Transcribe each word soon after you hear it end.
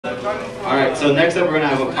Alright, so next up we're going to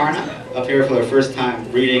have Aparna up here for her first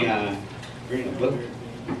time reading a book.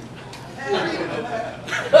 I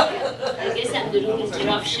guess I'm the room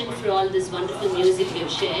interruption for all this wonderful music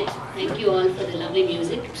you've shared. Thank you all for the lovely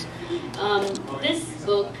music. This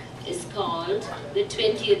book is called The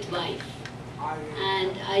 20th Wife.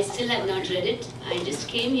 And I still have not read it. I just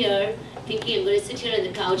came here thinking I'm going to sit here on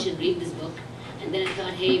the couch and read this book. And then I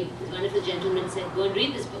thought, hey, this wonderful gentleman said, go and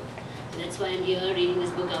read this book. And that's why I'm here reading this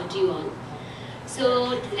book out to you all.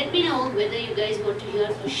 So let me know whether you guys want to hear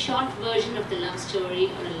a short version of the love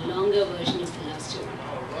story or a longer version of the love story.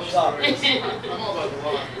 So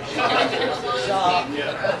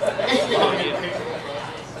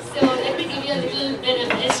let me give you a little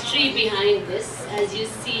bit of history behind this. As you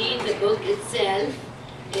see in the book itself,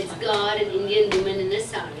 it's got an Indian woman in a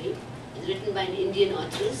sari. It's written by an Indian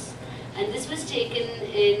authoress. And this was taken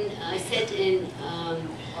in, set in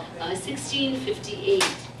 1658.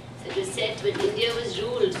 So it was set when India was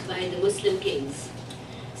ruled by the Muslim kings.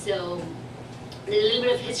 So there's a little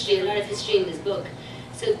bit of history, a lot of history in this book.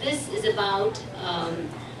 So this is about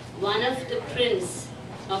one of the prince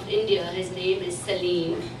of India, his name is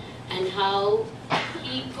Salim, and how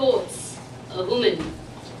he courts a woman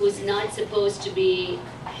who's not supposed to be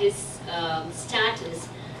his status.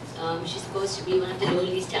 She's supposed to be one of the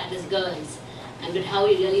lowly status girls, but how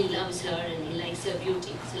he really loves her and he likes her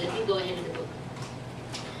beauty. So let me go ahead with the book.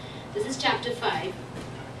 This is chapter 5,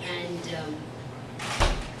 and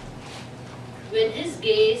when his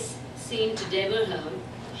gaze seemed to devour her,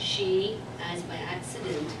 she, as by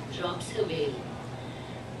accident, drops her veil,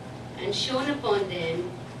 and shone upon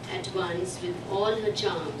them at once with all her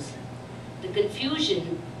charms. The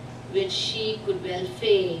confusion which she could well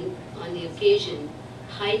feign on the occasion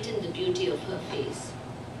heightened the beauty of her face.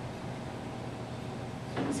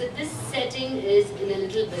 So this setting is in a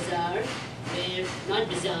little bazaar, where, not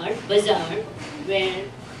bazaar, where, I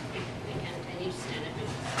need to stand up.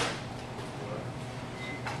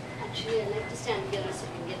 Actually, I like to stand here so I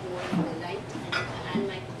can get more of the light, and a hand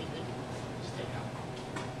mic would be good.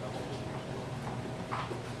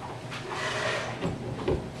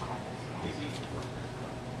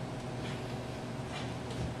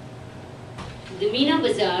 The Meena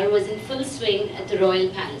Bazaar was in full swing at the Royal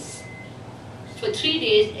Palace. For 3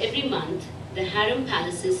 days every month, the harem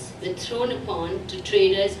palaces were thrown upon to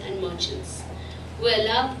traders and merchants, who were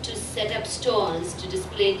allowed to set up stalls to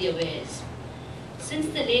display their wares. Since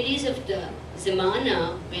the ladies of the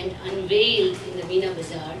Zamana went unveiled in the Meena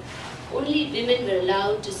Bazaar, only women were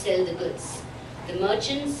allowed to sell the goods. The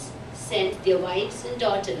merchants sent their wives and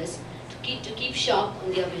daughters to keep shop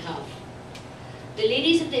on their behalf. The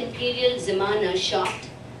ladies of the imperial Zamana shopped,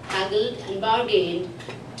 haggled and bargained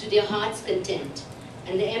to their heart's content,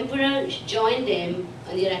 and the emperor joined them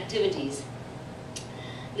on their activities.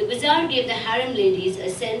 The bazaar gave the harem ladies a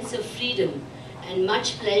sense of freedom and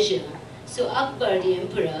much pleasure, so Akbar, the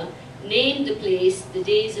emperor, named the place the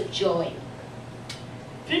Days of Joy.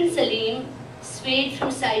 Prince Salim swayed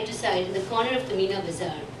from side to side in the corner of the Meena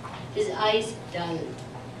Bazaar, his eyes dull.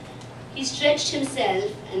 He stretched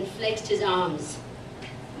himself and flexed his arms.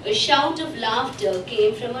 A shout of laughter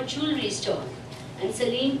came from a jewelry store, and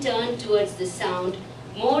Salim turned towards the sound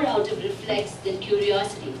more out of reflex than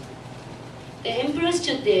curiosity. The emperor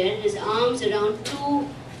stood there, his arms around two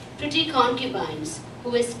pretty concubines who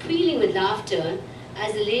were squealing with laughter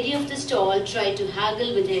as the lady of the stall tried to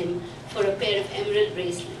haggle with him for a pair of emerald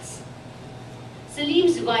bracelets.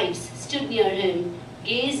 Salim's wives stood near him,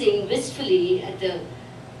 gazing wistfully at the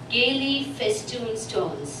gaily festooned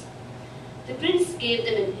stalls. The prince gave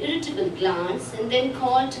them an irritable glance and then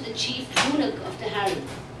called to the chief eunuch of the harem.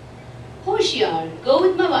 "Hoshiar, go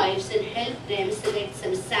with my wives and help them select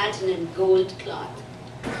some satin and gold cloth."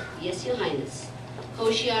 "Yes, your highness."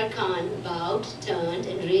 Hoshiar Khan bowed, turned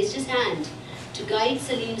and raised his hand to guide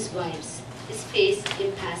Salim's wives, his face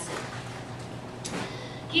impassive.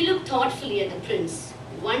 He looked thoughtfully at the prince,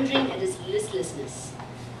 wondering at his listlessness.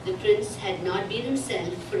 The prince had not been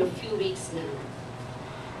himself for a few weeks now.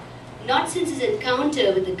 Not since his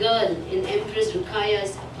encounter with the girl in Empress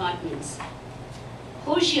Rukaya's apartments.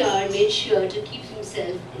 Hoshiar made sure to keep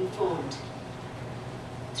himself informed.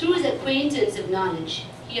 Through his acquaintance of knowledge,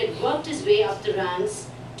 he had worked his way up the ranks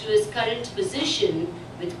to his current position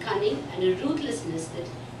with cunning and a ruthlessness that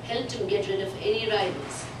helped him get rid of any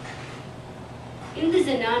rivals. In the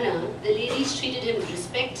Zenana, the ladies treated him with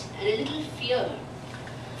respect and a little fear,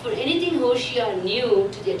 for anything Hoshiar knew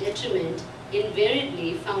to their detriment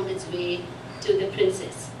invariably found its way to the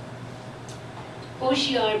princess.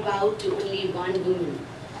 Hoshiar bowed to only one woman,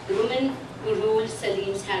 the woman who ruled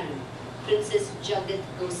Salim's harem, Princess Jagat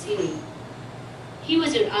Gosini. He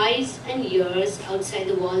was her eyes and ears outside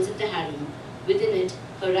the walls of the harem, within it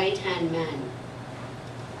her right-hand man.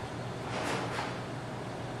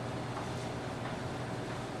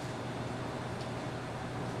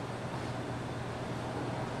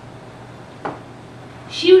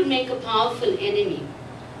 She would make a powerful enemy.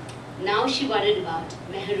 Now she worried about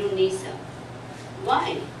Mehrunisa.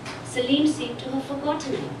 Why? Salim seemed to have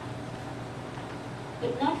forgotten her.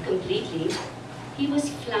 But not completely. He was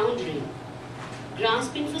floundering,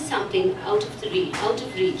 grasping for something out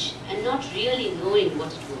of reach, and not really knowing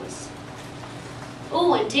what it was.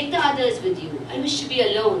 Oh, and take the others with you. I wish to be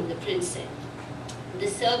alone, the prince said. The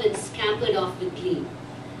servants scampered off with glee.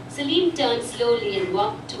 Salim turned slowly and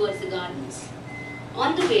walked towards the gardens.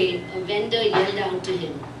 On the way, a vendor yelled out to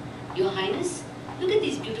him, "Your Highness, look at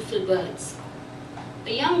these beautiful birds."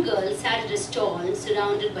 A young girl sat at a stall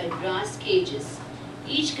surrounded by brass cages,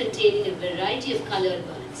 each containing a variety of colored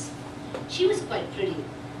birds. She was quite pretty,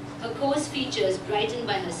 her coarse features brightened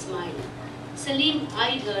by her smile. Salim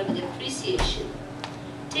eyed her with appreciation.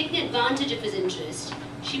 Taking advantage of his interest,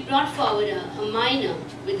 she brought forward a myna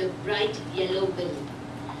with a bright yellow bill.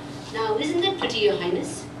 "Now, isn't that pretty, Your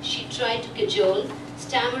Highness?" she tried to cajole,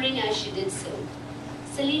 stammering as she did so.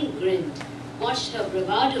 Salim grinned, watched her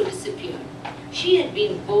bravado disappear. She had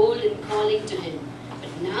been bold in calling to him,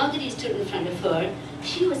 but now that he stood in front of her,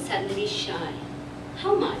 she was suddenly shy.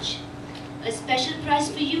 "How much?" "A special price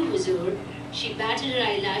for you, Huzur." She batted her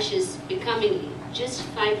eyelashes becomingly. "Just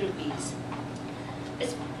 5 rupees.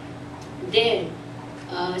 There,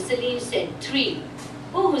 Salim said, 3.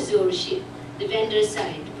 "Oh, Huzur," the vendor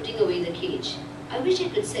sighed, putting away the cage. "I wish I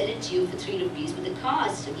could sell it to you for 3 rupees, but the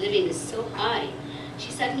cost of living is so high."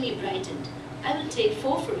 She suddenly brightened. "I will take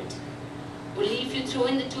 4 for it." "Only if you throw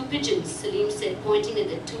in the 2 pigeons," Salim said, pointing at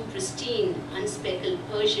the 2 pristine, unspeckled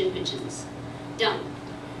Persian pigeons. "Done."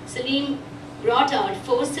 Salim brought out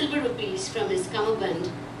 4 silver rupees from his cummerbund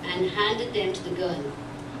and handed them to the girl.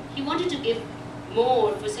 He wanted to give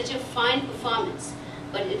more for such a fine performance,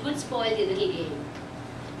 but it would spoil the little game.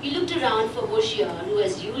 He looked around for Hoshiar, who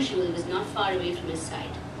as usual was not far away from his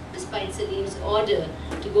side, despite Salim's order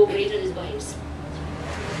to go wait on his wives.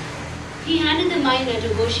 He handed the myna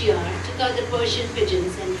to Hoshiar, took out the Persian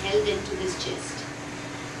pigeons and held them to his chest.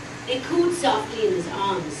 They cooed softly in his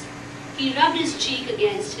arms. He rubbed his cheek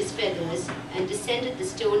against his feathers and descended the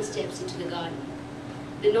stone steps into the garden.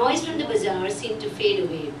 The noise from the bazaar seemed to fade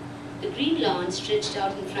away. The green lawn stretched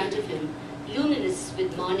out in front of him, luminous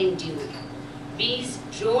with morning dew. Bees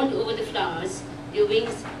droned over the flowers, their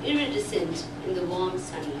wings iridescent in the warm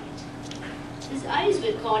sunlight. His eyes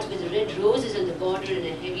were caught by the red roses on the border in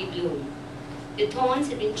a heavy bloom. The thorns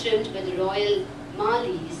had been trimmed by the royal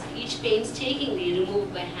malis, each painstakingly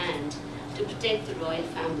removed by hand to protect the royal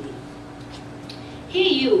family. "Hey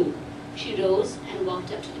you!" She rose and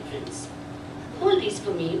walked up to the prince. "Hold these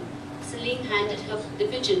for me." Salim handed her the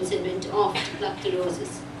pigeons and went off to pluck the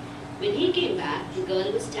roses. When he came back, the girl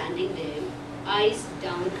was standing there, eyes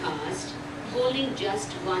downcast, holding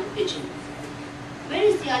just 1 pigeon. "Where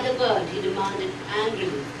is the other bird?" he demanded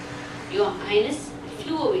angrily. "Your Highness, it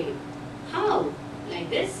flew away." "How? Like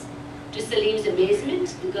this?" To Salim's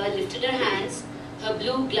amazement, the girl lifted her hands, her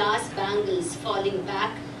blue glass bangles falling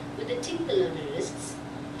back with a tinkle on her wrists,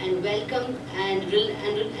 and welcomed and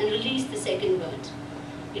released the second bird.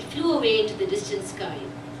 It flew away into the distant sky.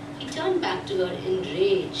 He turned back to her,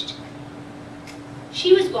 enraged.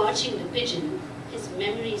 She was watching the pigeon, his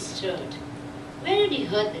memory stirred. Where had he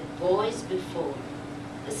heard that voice before?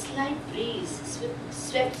 A slight breeze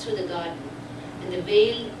swept through the garden, and the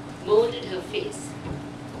veil molded her face.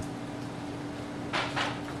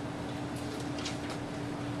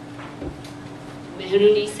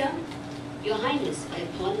 "Mehrunisa, Your Highness, I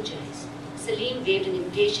apologize." Salim waved an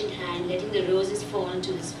impatient hand, letting the roses fall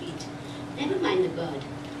to his feet. "Never mind the bird.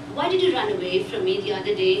 Why did you run away from me the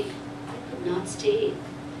other day?" "I could not stay."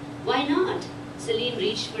 "Why not?" Salim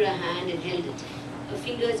reached for a hand and held it. Her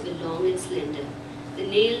fingers were long and slender, the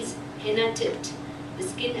nails henna-tipped, the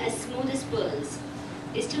skin as smooth as pearls.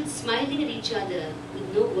 They stood smiling at each other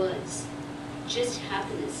with no words, just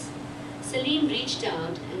happiness. Salim reached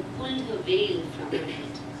out and pulled her veil from her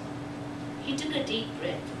head. He took a deep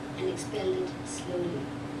breath and expelled it slowly.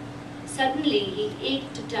 Suddenly, he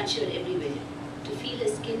ached to touch her everywhere, to feel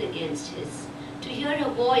her skin against his, to hear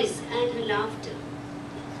her voice and her laughter.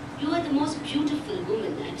 "You are the most beautiful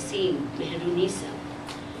woman I've seen, Mehrunisa."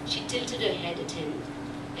 She tilted her head at him.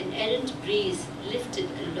 An errant breeze lifted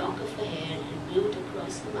a lock of her hair and blew it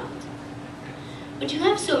across her mouth. "But you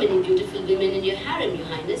have so many beautiful women in your harem,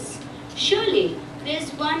 Your Highness. Surely there's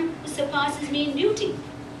one who surpasses me in beauty."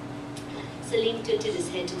 Salim tilted his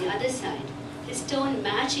head to the other side. his tone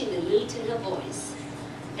matching the lilt in her voice.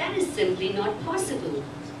 "That is simply not possible.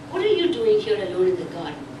 What are you doing here alone in the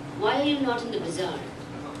garden? Why are you not in the bazaar?"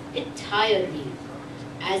 It tired me,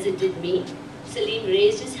 as it did me. Salim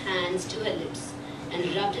raised his hands to her lips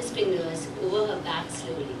and rubbed his fingers over her back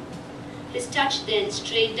slowly. His touch then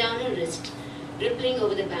strayed down her wrist, rippling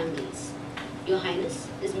over the bangles. "Your Highness,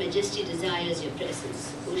 His Majesty desires your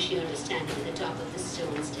presence." Oshiyar was standing at the top of the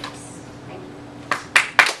stone steps.